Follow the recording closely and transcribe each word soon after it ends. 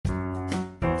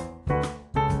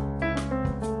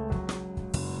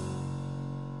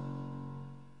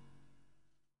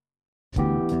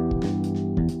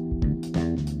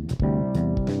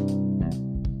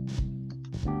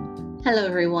Hello,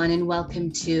 everyone, and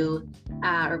welcome to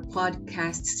our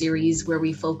podcast series where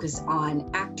we focus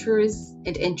on actors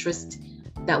and interests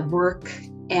that work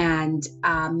and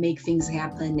make things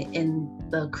happen in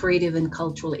the creative and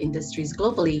cultural industries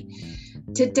globally.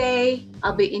 Today,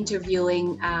 I'll be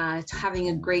interviewing, having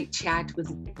a great chat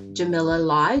with Jamila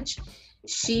Lodge.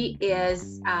 She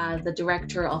is the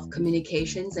Director of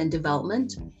Communications and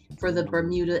Development for the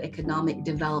Bermuda Economic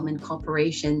Development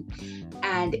Corporation.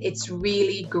 And it's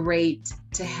really great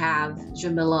to have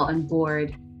Jamila on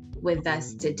board with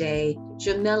us today.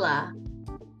 Jamila.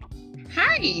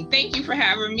 Hi, thank you for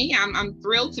having me. I'm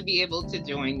thrilled to be able to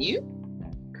join you.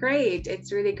 Great.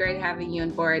 It's really great having you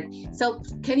on board. So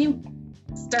can you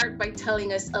start by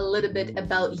telling us a little bit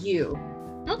about you?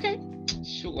 Okay,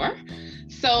 sure.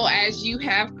 So as you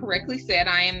have correctly said,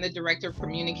 I am the Director of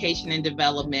Communication and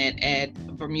Development at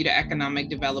Bermuda Economic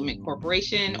Development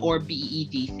Corporation, or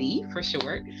BEDC for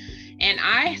short. And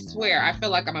I swear, I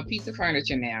feel like I'm a piece of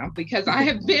furniture now because I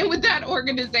have been with that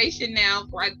organization now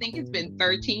for, I think it's been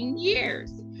 13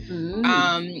 years.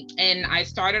 And I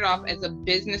started off as a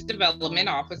business development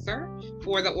officer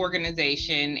for the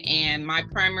organization. And my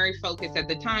primary focus at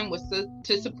the time was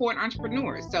to support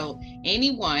entrepreneurs. So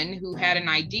anyone who had an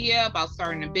idea about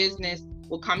starting a business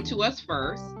will come to us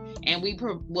first, and we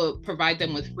will provide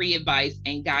them with free advice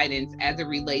and guidance as it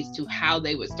relates to how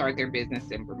they would start their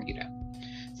business in Bermuda.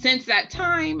 Since that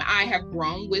time, I have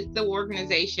grown with the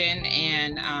organization,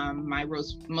 and my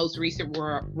most recent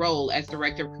role as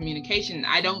Director of Communication,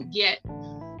 I don't get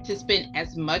to spend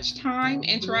as much time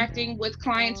interacting with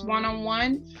clients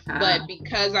one-on-one, but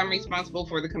because I'm responsible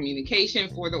for the communication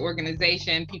for the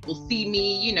organization, people see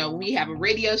me, we have a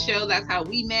radio show, that's how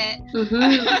we met.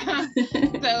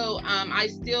 So I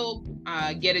still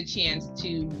get a chance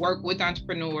to work with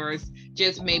entrepreneurs,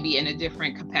 just maybe in a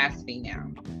different capacity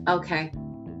now. Okay.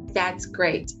 That's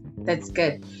great. That's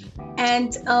good.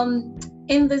 And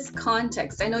in this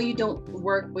context, I know you don't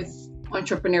work with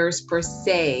entrepreneurs per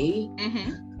se,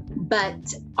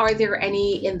 but are there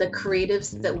any in the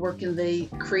creatives that work in the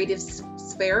creative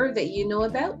sphere that you know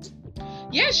about?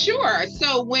 Yeah, sure.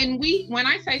 So when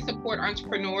I say support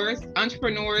entrepreneurs,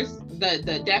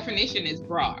 the definition is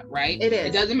broad, right? It is.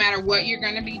 It doesn't matter what you're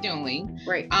going to be doing.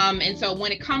 Right. And so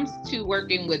when it comes to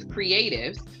working with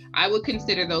creatives, I would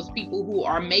consider those people who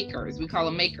are makers. We call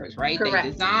them makers, right? Correct.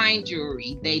 They design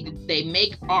jewelry, they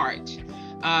make art,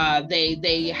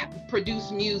 they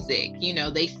produce music,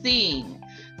 they sing.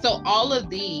 So all of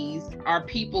these are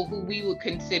people who we would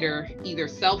consider either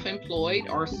self-employed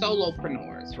or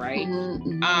solopreneurs, right?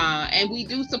 And we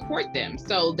do support them.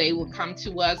 So they would come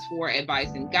to us for advice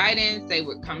and guidance. They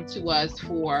would come to us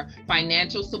for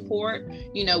financial support.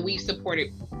 We've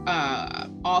supported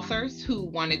authors who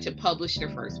wanted to publish their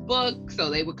first book. So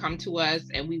they would come to us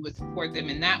and we would support them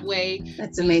in that way.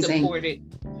 That's amazing. We supported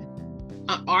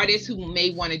artists who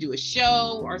may want to do a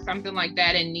show or something like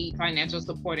that and need financial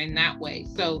support in that way.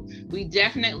 So we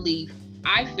definitely,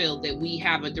 I feel that we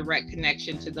have a direct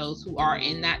connection to those who are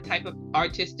in that type of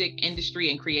artistic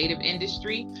industry and creative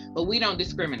industry, but we don't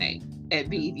discriminate at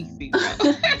BEDC.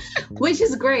 Which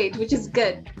is great, which is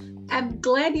good. I'm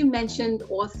glad you mentioned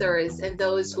authors and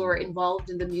those who are involved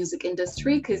in the music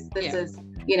industry, because this is,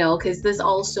 because this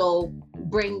also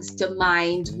brings to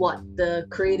mind what the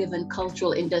creative and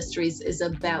cultural industries is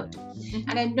about.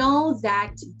 And I know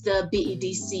that the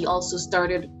BEDC also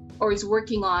started or is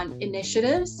working on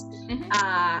initiatives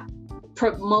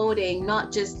promoting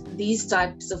not just these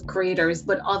types of creators,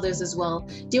 but others as well.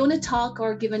 Do you want to talk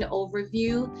or give an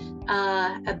overview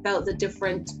about the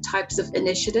different types of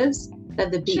initiatives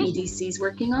that the BEDC is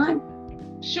working on?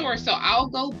 Sure. So I'll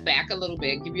go back a little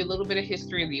bit, give you a little bit of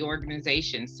history of the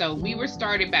organization. So we were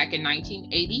started back in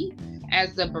 1980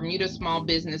 as the Bermuda Small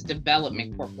Business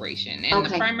Development Corporation. And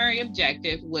the primary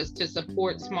objective was to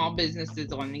support small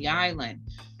businesses on the island.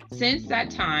 Since that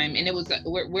time, and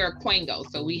we're a Quango,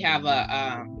 so we have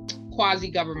a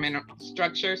quasi-government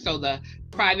structure. So the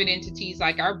private entities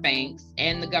like our banks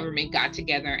and the government got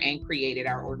together and created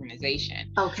our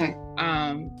organization. Okay.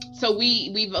 So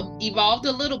we've evolved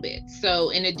a little bit. So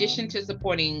in addition to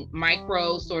supporting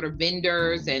micro sort of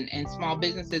vendors and small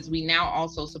businesses, we now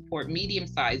also support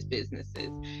medium-sized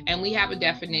businesses. And we have a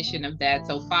definition of that.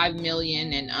 So 5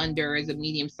 million and under is a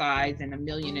medium size, and 1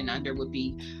 million and under would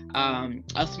be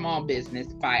a small business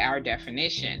by our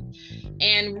definition.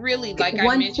 And really, like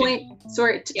I mentioned,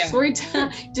 sorry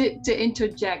to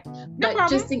interject, but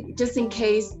just in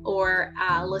case or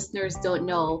listeners don't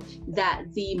know, that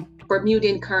the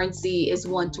Bermudian currency is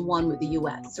 1-to-1 with the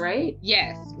US, right?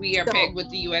 Yes, we are pegged with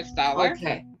the US dollar.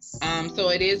 Okay. So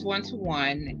it is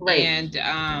 1-to-1. Right. And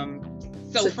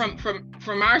so from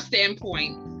from our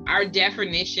standpoint, our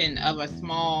definition of a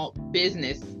small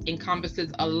business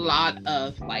encompasses a lot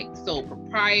of like sole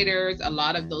proprietors, a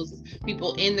lot of those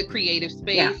people in the creative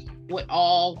space would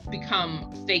all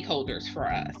become stakeholders for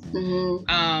us.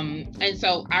 And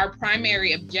so our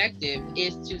primary objective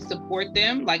is to support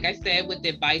them, like I said, with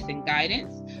advice and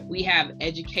guidance. We have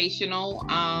educational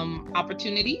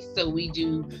opportunities. So we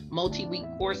do multi-week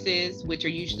courses, which are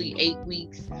usually 8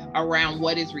 weeks, around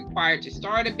what is required to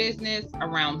start a business,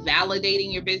 around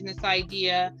validating your business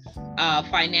idea,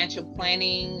 financial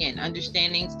planning and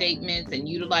understanding statements, and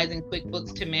utilizing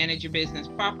QuickBooks to manage your business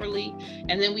properly.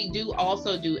 And then we do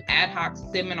also do ad hoc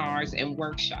seminars and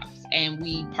workshops. And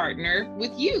we partner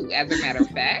with you, as a matter of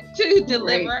fact, to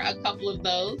deliver a couple of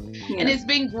those. And it's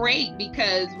been great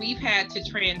because we've had to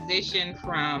transition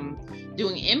from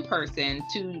doing in person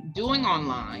to doing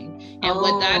online. And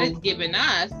what that has given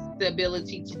us the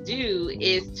ability to do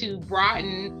is to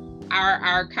broaden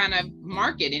our kind of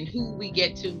market and who we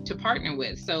get to partner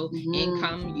with. So in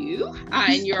come you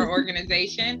and your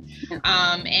organization.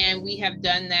 And we have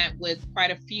done that with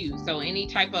quite a few. So any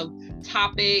type of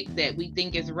topic that we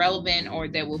think is relevant or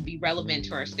that will be relevant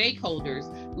to our stakeholders,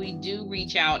 we do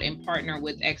reach out and partner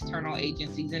with external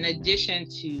agencies, in addition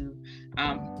to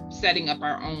setting up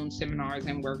our own seminars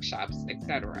and workshops,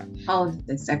 etc. Oh,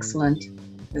 that's excellent.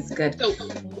 That's good. So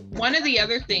one of the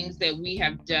other things that we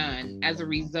have done as a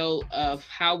result of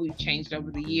how we've changed over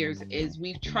the years is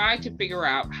we've tried to figure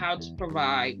out how to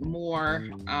provide more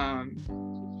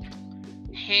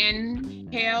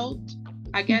handheld,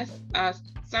 I guess,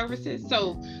 services.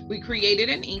 So we created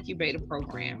an incubator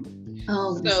program.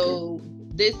 So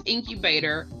this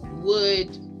incubator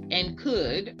would and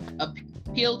could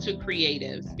appeal to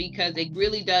creatives, because it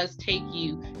really does take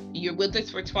you, you're with us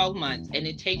for 12 months, and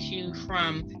it takes you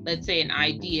from, let's say, an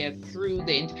idea through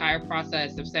the entire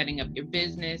process of setting up your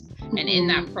business. And in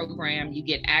that program, you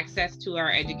get access to our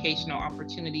educational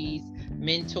opportunities,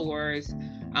 mentors,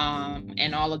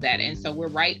 and all of that. And so we're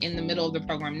right in the middle of the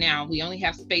program now. We only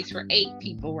have space for 8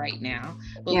 people right now,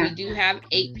 but we do have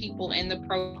 8 people in the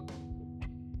program.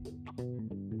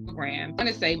 I want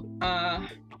to say,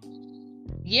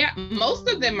 most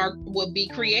of them will be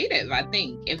creative, I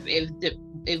think, if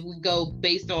we go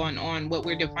based on what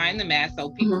we're defining them as. So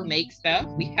people make stuff.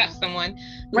 We have someone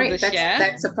who's a chef.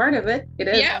 That's a part of it. It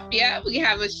is. Yeah. We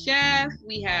have a chef.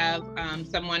 We have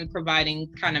someone providing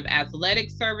kind of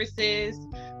athletic services.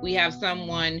 We have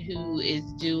someone who is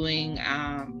doing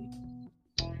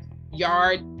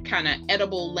yard kind of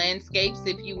edible landscapes,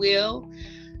 if you will.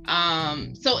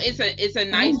 So it's a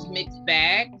nice mixed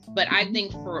bag, but I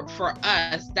think for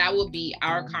us, that will be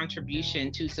our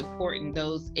contribution to supporting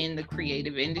those in the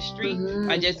creative industry,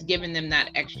 by just giving them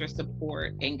that extra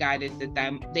support and guidance that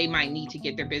they might need to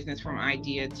get their business from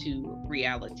idea to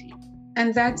reality.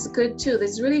 And that's good too.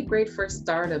 That's really great for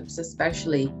startups,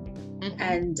 especially.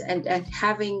 And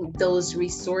having those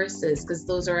resources, because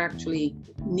those are actually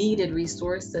needed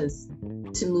resources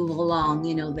to move along,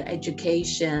 the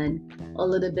education, a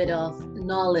little bit of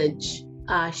knowledge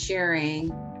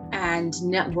sharing and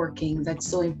networking. That's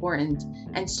so important.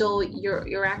 And so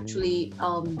you're actually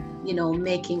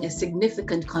making a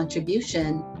significant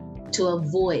contribution to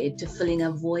filling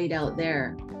a void out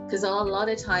there, because a lot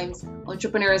of times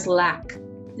entrepreneurs lack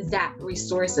that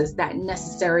resources, that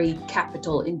necessary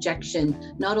capital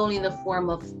injection, not only in the form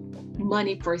of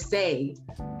money per se,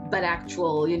 but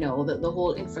actual, the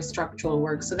whole infrastructural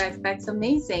work. So that's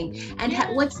amazing. And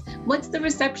what's the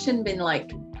reception been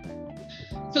like?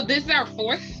 So this is our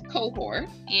 4th cohort,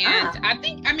 and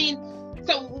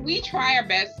so we try our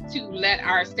best to let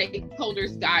our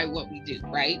stakeholders guide what we do,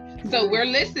 right? So we're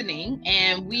listening,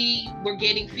 and we're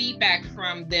getting feedback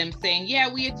from them saying,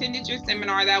 we attended your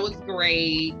seminar, that was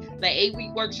great. The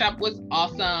 8-week workshop was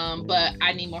awesome, but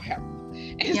I need more help.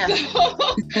 And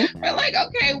so we're like,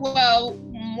 okay, well,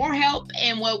 more help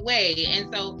in what way? And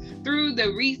so through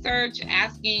the research,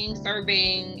 asking,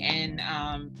 surveying, and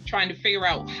trying to figure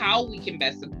out how we can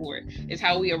best support is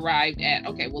how we arrived at,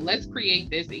 okay, well, let's create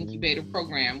this incubator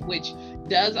program, which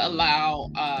does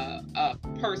allow a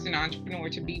entrepreneur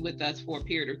to be with us for a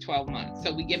period of 12 months.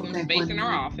 So we give them space in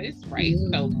our office, right?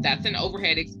 So that's an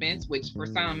overhead expense, which for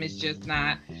some is just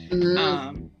not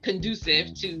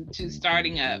conducive to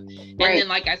starting up. And then,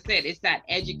 like I said, it's that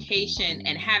education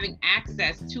and having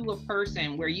access to a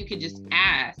person where you can just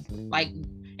ask, like,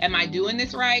 am I doing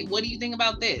this right? What do you think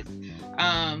about this?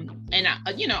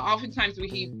 Oftentimes we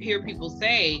hear people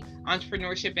say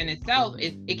entrepreneurship in itself,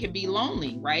 it can be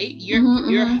lonely, right?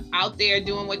 You're out there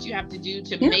doing what you have to do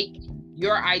to make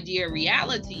your idea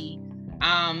reality,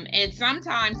 And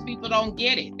sometimes people don't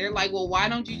get it. They're like, well, why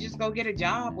don't you just go get a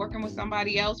job working with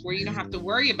somebody else where you don't have to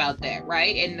worry about that,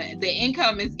 right? And the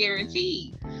income is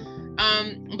guaranteed.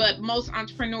 But most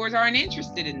entrepreneurs aren't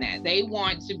interested in that. They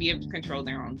want to be able to control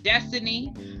their own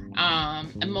destiny.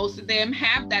 And most of them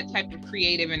have that type of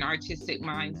creative and artistic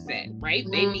mindset, right?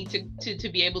 They need to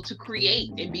be able to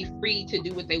create and be free to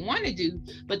do what they want to do,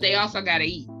 but they also got to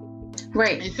eat.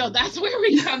 Right. And so that's where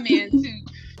we come in to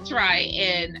try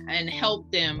and help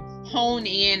them hone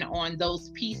in on those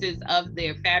pieces of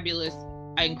their fabulous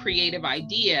and creative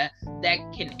idea that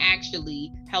can actually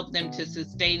help them to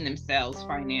sustain themselves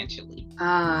financially.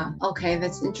 Okay,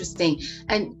 that's interesting.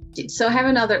 And so I have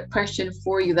another question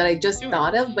for you that I just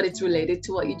thought of, but it's related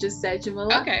to what you just said,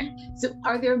 Jamila. Okay. So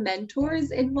are there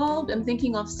mentors involved? I'm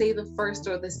thinking of, say, the first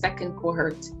or the second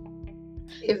cohort,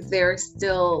 if they're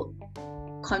still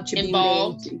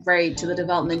contributing to the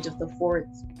development of the fourth.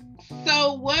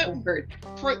 So what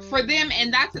for them,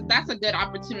 and that's a good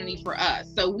opportunity for us.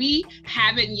 So we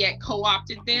haven't yet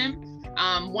co-opted them.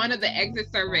 One of the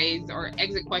exit surveys or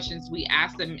exit questions we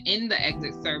asked them in the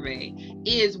exit survey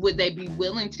is, would they be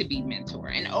willing to be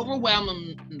mentored? And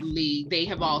overwhelmingly, they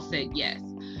have all said yes.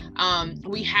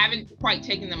 We haven't quite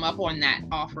taken them up on that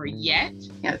offer yet.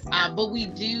 Yes. But we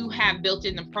do have built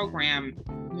in the program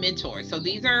mentors. So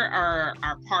these are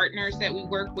our partners that we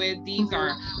work with. These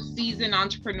are seasoned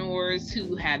entrepreneurs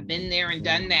who have been there and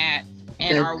done that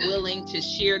and are willing to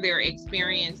share their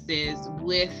experiences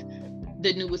with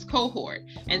the newest cohort.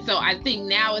 And so I think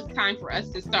now it's time for us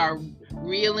to start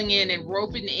reeling in and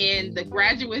roping in the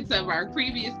graduates of our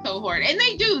previous cohort. And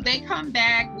they come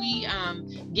back. We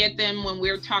get them when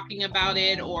we're talking about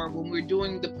it or when we're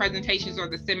doing the presentations or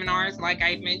the seminars, like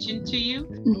I mentioned to you.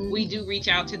 We do reach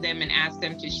out to them and ask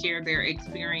them to share their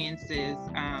experiences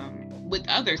with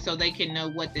others so they can know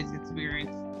what this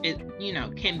experience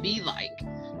can be like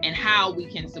and how we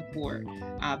can support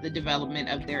the development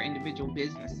of their individual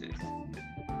businesses.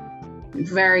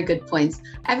 Very good points.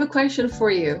 I have a question for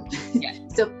you. Yes.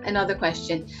 So another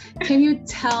question. Can you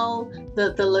tell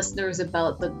the listeners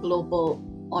about the Global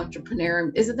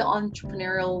Entrepreneur? Is it the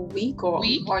Entrepreneurial Week or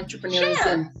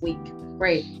Entrepreneurism Week?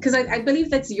 Right. Because I believe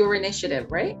that's your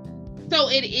initiative, right? So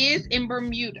it is in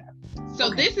Bermuda. So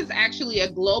this is actually a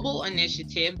global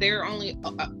initiative. There are only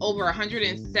over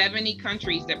 170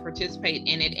 countries that participate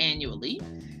in it annually.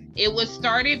 It was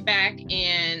started back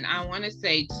in, I want to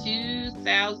say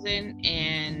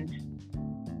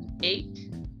 2008.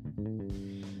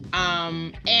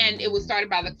 And it was started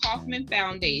by the Kauffman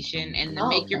Foundation and the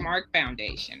Make Your Mark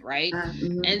Foundation, right?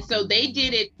 And so they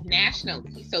did it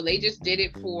nationally. So they just did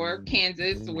it for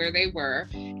Kansas, where they were.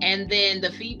 And then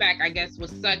the feedback, I guess,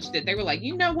 was such that they were like,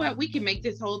 you know what, we can make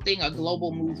this whole thing a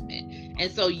global movement. And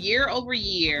so year over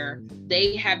year,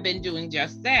 they have been doing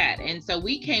just that. And so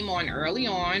we came on early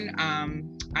on.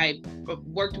 I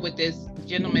worked with this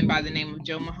gentleman by the name of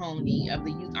Joe Mahoney of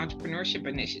the Youth Entrepreneurship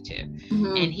Initiative.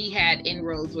 And he had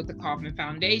inroads with the Kauffman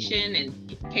Foundation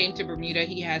and came to Bermuda.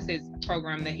 He has his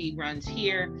program that he runs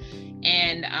here.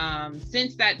 And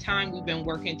since that time, we've been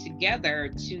working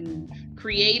together to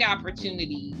create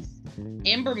opportunities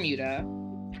in Bermuda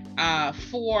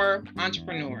for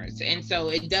entrepreneurs. And so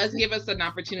it does give us an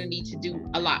opportunity to do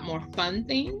a lot more fun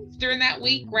things during that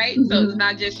week, right? So it's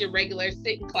not just your regular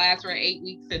sit in class for 8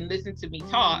 weeks and listen to me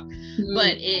talk,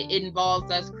 but it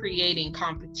involves us creating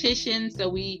competition. So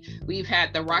we've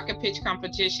had the rocket pitch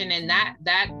competition, and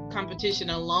that competition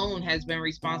alone has been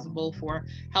responsible for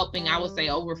helping, I would say,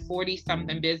 over 40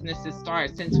 something businesses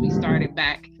start since we started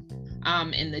back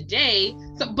in the day.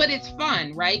 So, but it's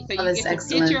fun, right? So you get to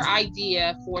pitch your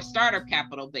idea for startup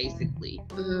capital, basically.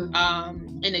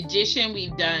 In addition,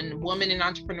 we've done Women in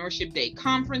Entrepreneurship Day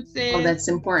conferences. Oh, that's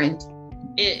important.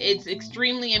 It's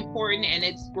extremely important, and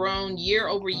it's grown year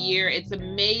over year. It's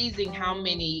amazing how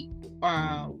many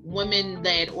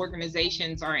women-led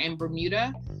organizations are in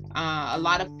Bermuda. A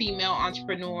lot of female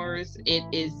entrepreneurs.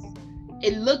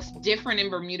 It looks different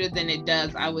in Bermuda than it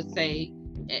does, I would say,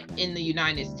 in the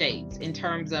United States in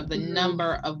terms of the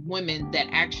number of women that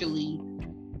actually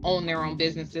own their own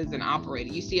businesses and operate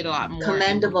it. You see it a lot more.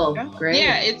 Commendable. Great.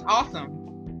 Yeah, it's awesome.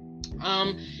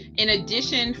 In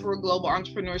addition, for Global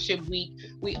Entrepreneurship Week,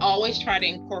 we always try to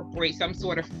incorporate some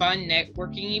sort of fun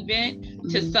networking event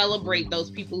to celebrate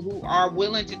those people who are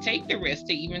willing to take the risk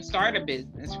to even start a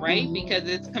business, right? Because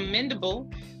it's commendable.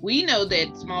 We know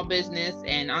that small business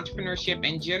and entrepreneurship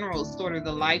in general is sort of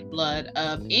the lifeblood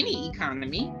of any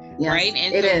economy, right?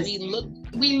 And so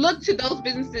we look to those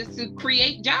businesses to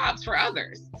create jobs for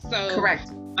others. So correct.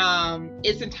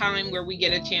 It's a time where we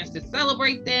get a chance to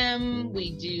celebrate them.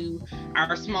 We do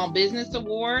our small business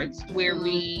awards where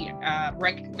we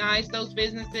recognize those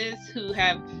businesses who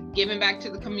have given back to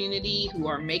the community, who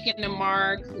are making a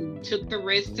mark, who took the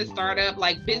risk to start up.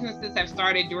 Like, businesses have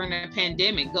started during the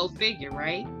pandemic, go figure,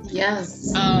 right?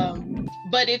 Yes.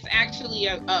 But it's actually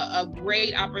a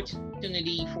great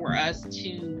opportunity for us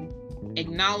to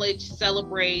acknowledge,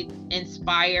 celebrate,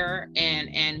 inspire,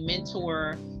 and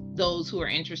mentor those who are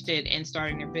interested in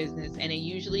starting their business. And it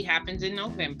usually happens in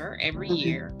November every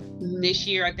year. This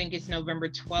year, I think it's November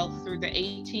 12th through the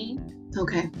 18th.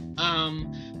 Okay.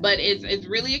 But it's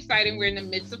really exciting. We're in the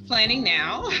midst of planning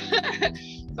now.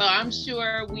 So I'm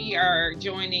sure we are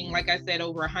joining, like I said,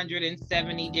 over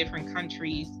 170 different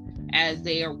countries as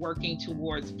they are working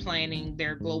towards planning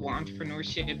their global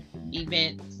entrepreneurship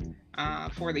events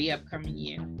for the upcoming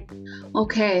year.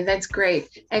 Okay, that's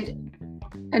great. And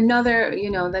another,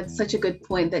 that's such a good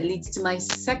point that leads to my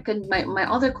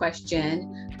other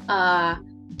question.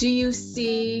 Do you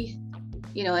see,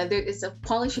 there is a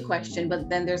policy question, but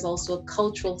then there's also a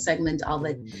cultural segment of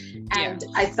it. And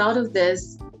I thought of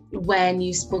this when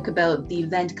you spoke about the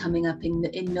event coming up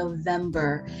in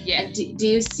November. Yes. And do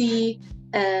you see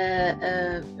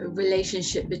a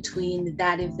relationship between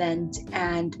that event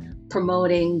and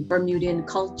promoting Bermudian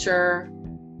culture?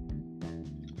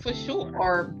 For sure.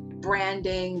 Or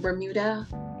branding Bermuda?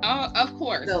 Of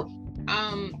course. So,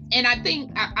 and I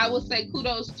think I will say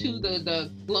kudos to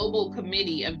the global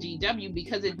committee of GW,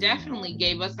 because it definitely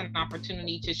gave us an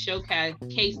opportunity to showcase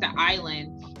the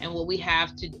island and what we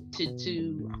have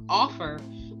to offer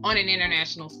on an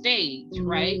international stage,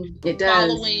 right? It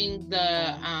does. Following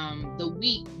the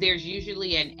week, there's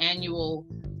usually an annual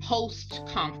host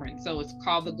conference. So it's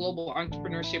called the Global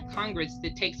Entrepreneurship Congress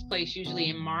that takes place usually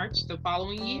in March the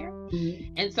following year.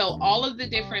 And so all of the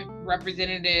different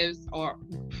representatives or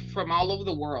from all over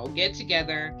the world get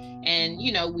together and,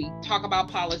 we talk about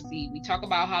policy, we talk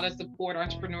about how to support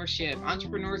entrepreneurship.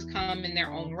 Entrepreneurs come in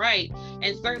their own right.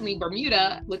 And certainly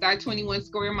Bermuda, with our 21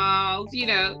 square miles,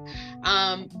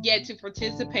 get to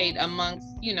participate amongst,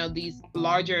 these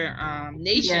larger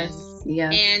nations.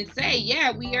 Yes. And say,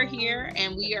 we are here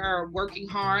and we are working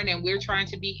hard and we're trying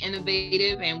to be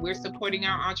innovative and we're supporting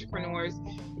our entrepreneurs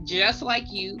just like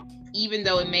you, even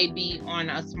though it may be on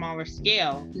a smaller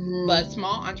scale, but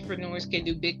small entrepreneurs can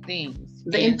do big things.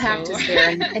 The impact is there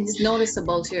and it's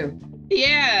noticeable too.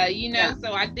 Yeah,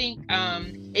 so I think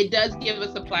it does give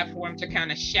us a platform to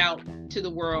kind of shout to the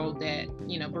world that,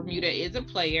 Bermuda is a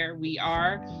player. We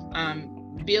are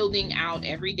building out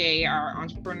every day our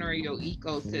entrepreneurial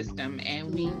ecosystem,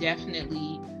 and we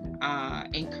definitely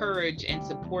encourage and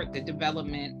support the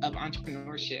development of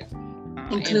entrepreneurship.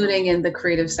 Including in the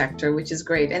creative sector, which is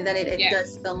great. And then it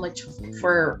does so much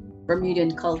for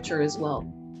Bermudian culture as well.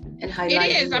 And highlighting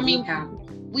it is. I mean,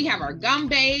 we have our gum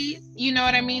bays, you know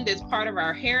what I mean? That's part of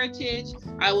our heritage.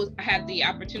 I had the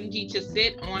opportunity to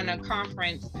sit on a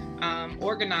conference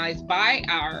organized by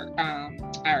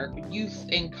our youth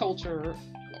and culture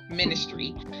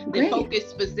ministry that focused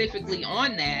specifically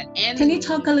on that. And can you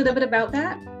talk a little bit about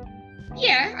that?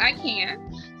 Yeah, I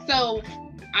can. So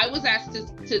I was asked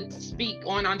to speak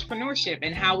on entrepreneurship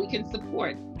and how we can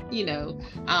support,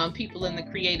 people in the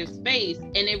creative space.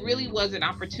 And it really was an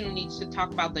opportunity to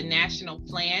talk about the national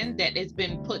plan that has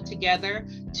been put together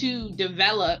to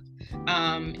develop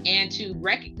and to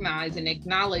recognize and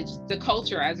acknowledge the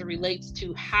culture as it relates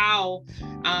to how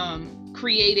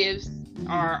creatives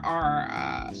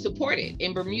are supported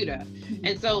in Bermuda.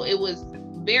 And so it was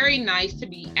very nice to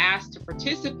be asked to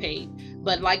participate.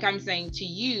 But like I'm saying to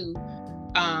you,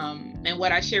 and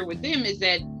what I share with them is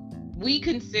that we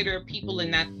consider people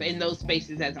in those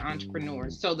spaces as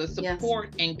entrepreneurs. So the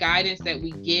support and guidance that we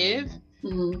give,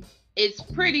 it's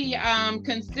pretty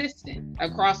consistent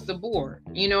across the board.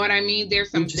 You know what I mean? There's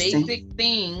some basic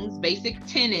things, basic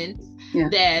tenets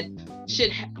that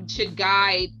should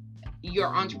guide your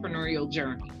entrepreneurial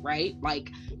journey, right? Like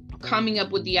coming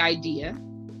up with the idea,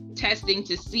 testing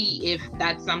to see if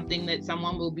that's something that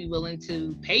someone will be willing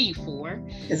to pay you for.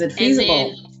 Is it feasible?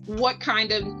 And then what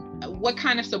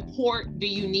kind of support do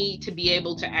you need to be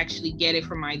able to actually get it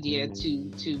from idea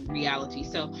to reality?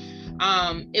 So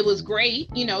it was great.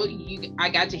 I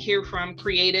got to hear from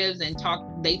creatives and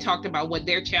they talked about what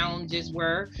their challenges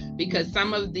were, because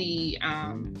some of the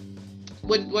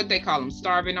what they call them,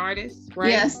 starving artists,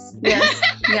 right? Yes.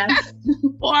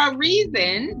 For a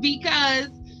reason, because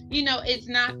it's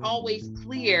not always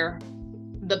clear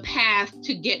the path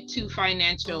to get to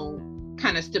financial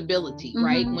kind of stability,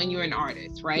 right? When you're an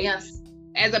artist, right? Yes.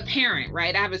 As a parent,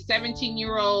 right? I have a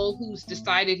 17-year-old who's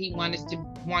decided he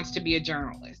wants to be a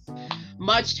journalist.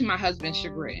 much to my husband's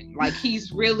chagrin. Like,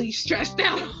 he's really stressed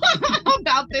out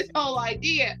about this whole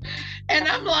idea. And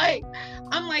I'm like,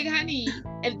 honey,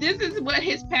 if this is what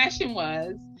his passion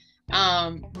was,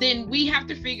 then we have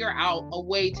to figure out a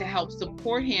way to help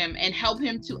support him and help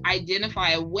him to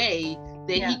identify a way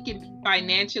that he can be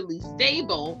financially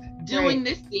stable doing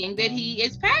this thing that he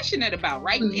is passionate about,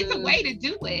 right? It's a way to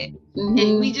do it.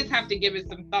 And we just have to give it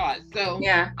some thought. So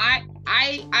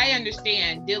I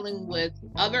understand, dealing with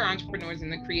other entrepreneurs in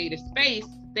the creative space,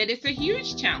 that it's a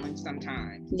huge challenge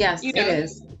sometimes. Yes, it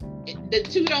is. The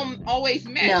two don't always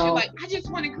match. No. You're like, I just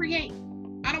want to create.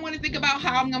 I don't want to think about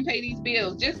how I'm going to pay these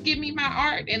bills. Just give me my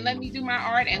art and let me do my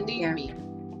art and leave me.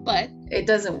 But it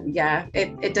doesn't,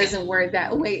 it doesn't work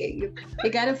that way. You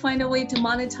got to find a way to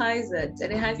monetize it,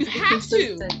 and it has to be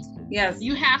consistent. Yes.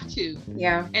 You have to.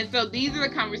 Yeah. And so these are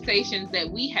the conversations that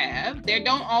we have. They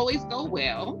don't always go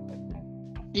well,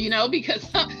 because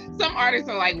some artists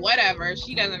are like, whatever,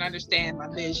 she doesn't understand my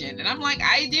vision. And I'm like,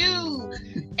 I do.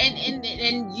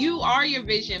 And you are your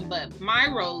vision, but my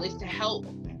role is to help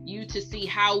you to see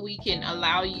how we can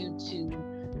allow you to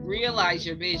realize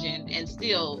your vision and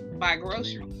still buy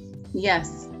groceries.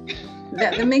 Yes.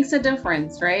 That makes a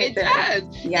difference, right? It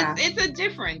does. Yeah. It's a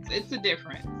difference. It's a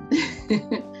difference.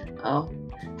 Oh,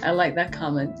 I like that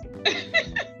comment.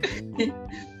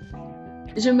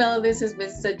 Jamila, this has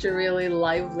been such a really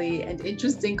lively and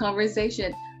interesting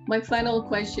conversation. My final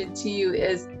question to you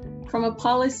is, from a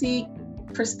policy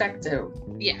perspective,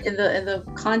 in the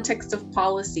context of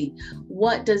policy,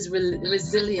 what does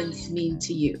resilience mean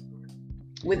to you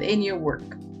within your work?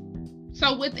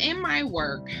 So within my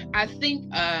work, I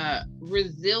think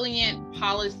resilient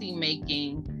policy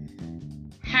making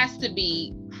has to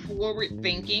be forward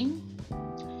thinking.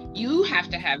 You have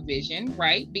to have vision,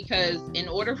 right? Because in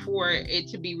order for it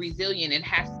to be resilient, it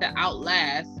has to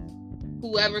outlast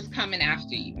whoever's coming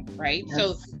after you, right? Yes.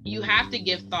 So you have to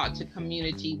give thought to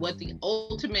community, what the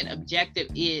ultimate objective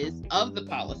is of the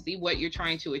policy, what you're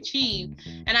trying to achieve.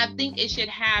 And I think it should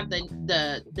have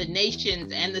the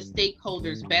nation's and the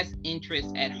stakeholders' best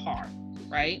interests at heart,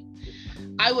 right?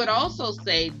 I would also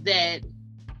say that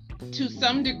to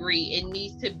some degree, it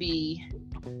needs to be,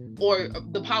 or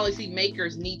the policy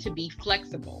makers need to be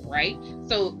flexible, right?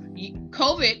 So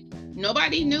COVID,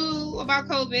 nobody knew about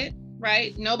COVID,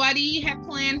 right? Nobody had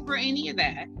planned for any of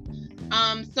that.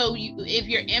 So if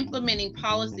you're implementing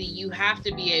policy, you have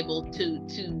to be able to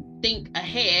think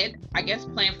ahead, I guess,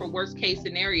 plan for worst case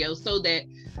scenarios, so that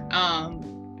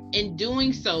in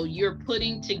doing so, you're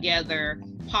putting together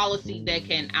policy that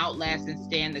can outlast and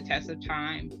stand the test of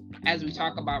time as we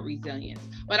talk about resilience.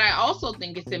 But I also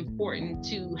think it's important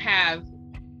to have,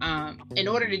 in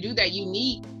order to do that, you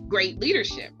need great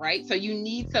leadership, right? So you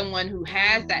need someone who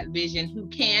has that vision, who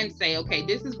can say, okay,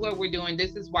 this is what we're doing,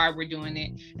 this is why we're doing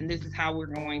it, and this is how we're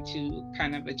going to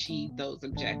kind of achieve those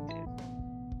objectives.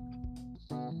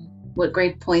 What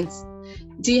great points.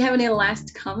 Do you have any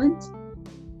last comments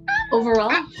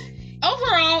overall?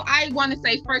 Overall, I want to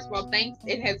say, first of all, thanks.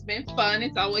 It has been fun.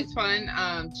 It's always fun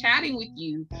chatting with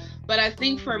you. But I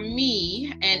think for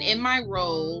me, and in my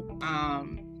role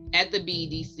at the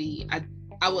BEDC,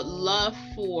 I would love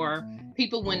for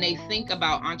people, when they think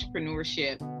about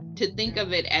entrepreneurship, to think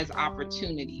of it as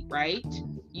opportunity, right?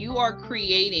 You are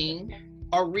creating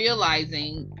or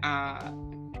realizing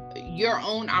your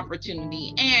own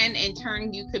opportunity, and in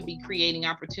turn, you could be creating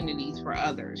opportunities for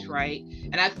others, right?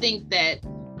 And I think that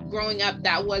growing up,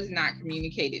 that was not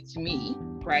communicated to me,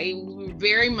 right? We were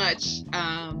very much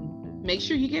make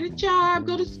sure you get a job,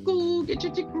 go to school, get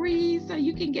your degree so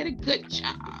you can get a good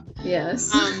job. Yes.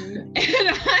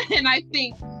 And I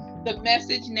think the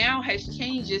message now has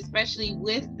changed, especially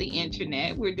with the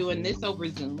internet. We're doing this over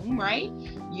Zoom, right?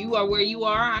 You are where you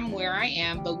are, I'm where I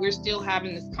am, but we're still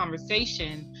having this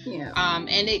conversation. Yeah.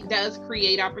 And it does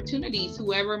create opportunities.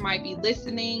 Whoever might be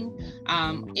listening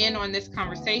in on this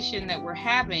conversation that we're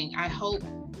having, I hope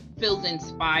feels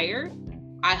inspired.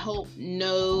 I hope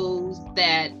knows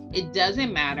that it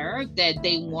doesn't matter that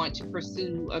they want to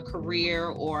pursue a career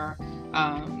or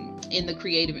in the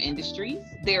creative industries.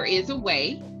 There is a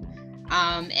way.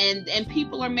 And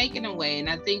people are making a way. And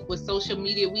I think with social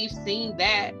media, we've seen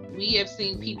that. We have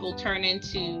seen people turn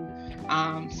into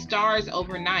stars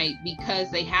overnight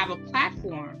because they have a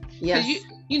platform. Yes.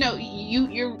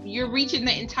 You're reaching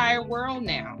the entire world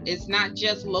now. It's not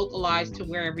just localized to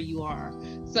wherever you are.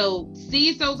 So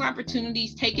seize those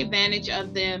opportunities, take advantage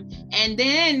of them, and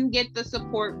then get the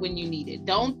support when you need it.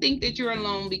 Don't think that you're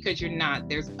alone, because you're not.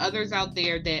 There's others out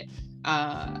there that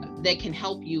can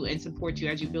help you and support you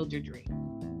as you build your dream.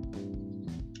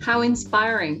 How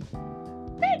inspiring.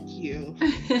 Thank you.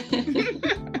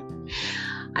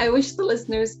 I wish the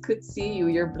listeners could see you.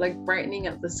 You're like brightening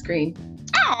up the screen.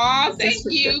 Oh, thank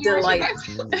you. Delight.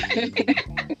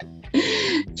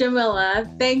 Jamila,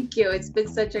 thank you. It's been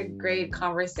such a great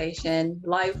conversation,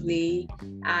 lively,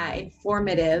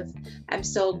 informative. I'm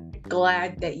so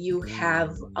glad that you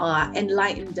have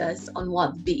enlightened us on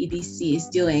what BEDC is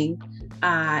doing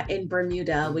in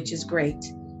Bermuda, which is great.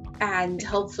 And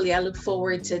hopefully I look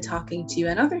forward to talking to you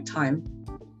another time.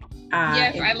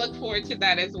 Yes, I look forward to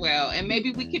that as well. And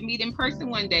maybe we could meet in person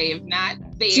one day. If not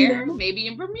there, maybe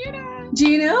in Bermuda. Do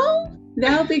you know?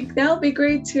 That'll be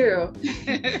great too.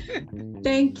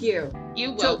 Thank you.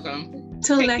 You're welcome.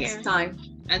 Till next time.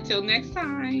 Until next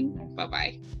time.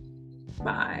 Bye-bye.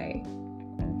 Bye.